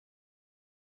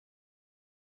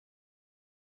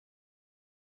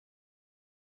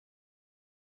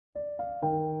That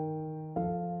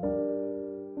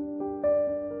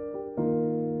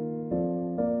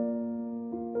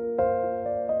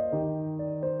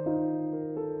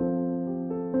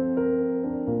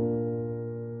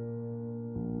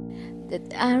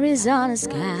Arizona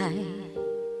sky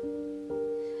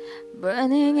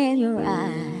burning in your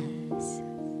eyes.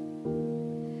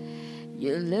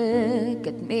 You look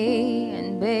at me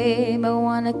and babe, I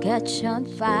wanna catch on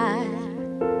fire.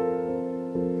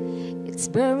 It's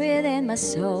buried in my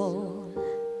soul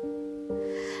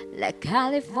like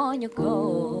California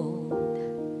gold.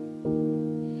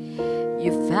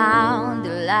 You found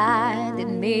the light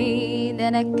in me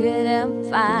that I couldn't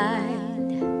find.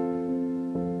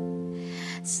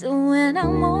 So when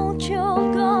I'm all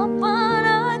choked up but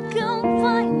I can't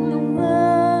find the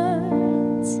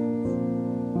words,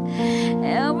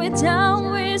 every time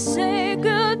we say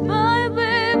goodbye,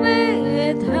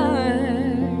 baby, it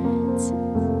hurts.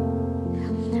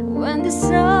 When the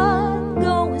sun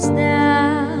goes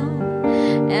down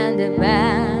and the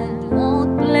band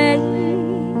won't play,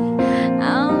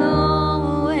 I'll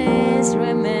always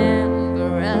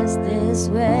remember us this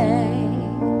way.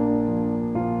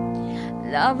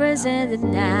 Lovers in the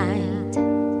night,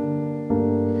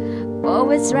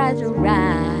 poets write to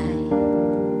write.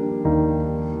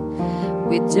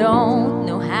 We don't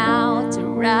know how to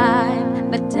rhyme,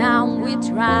 but down we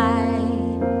try.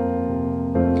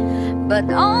 But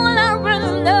all I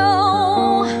really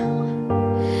know,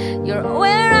 you're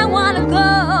where I wanna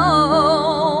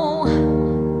go.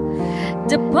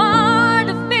 The part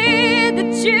of me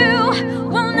that you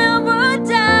will never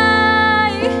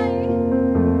die.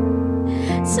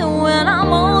 So when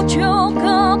I'm all choked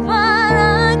up but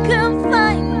I can't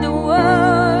find the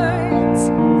words,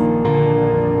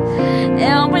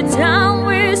 every time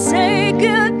we say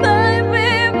goodbye,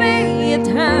 baby, it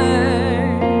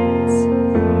hurts.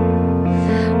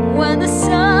 When the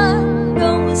sun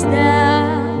goes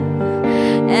down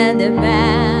and the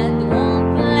band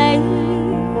won't play,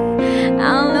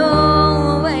 I'll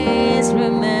always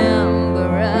remember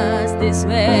us this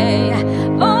way.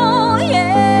 Oh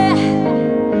yeah,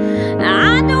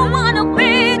 I don't wanna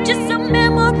be just a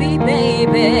memory,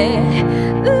 baby.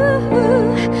 Ooh,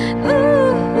 ooh,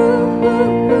 ooh, ooh,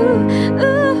 ooh,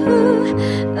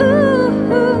 ooh, ooh, ooh.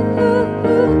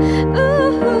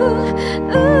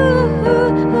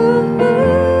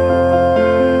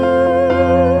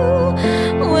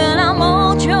 When I'm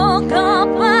all choked up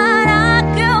but I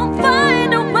can't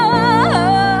find the words,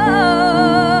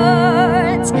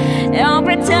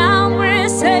 every time we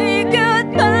say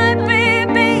goodbye,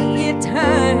 baby, it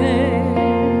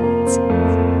hurts.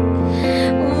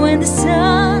 When the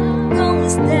sun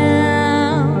goes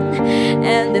down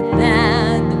and the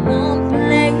band won't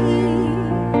play,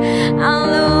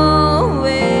 I'll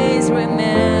always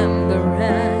remember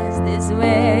us this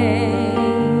way.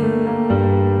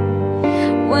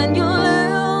 When you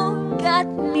look at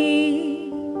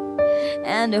me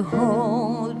and the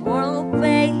whole world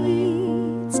fades,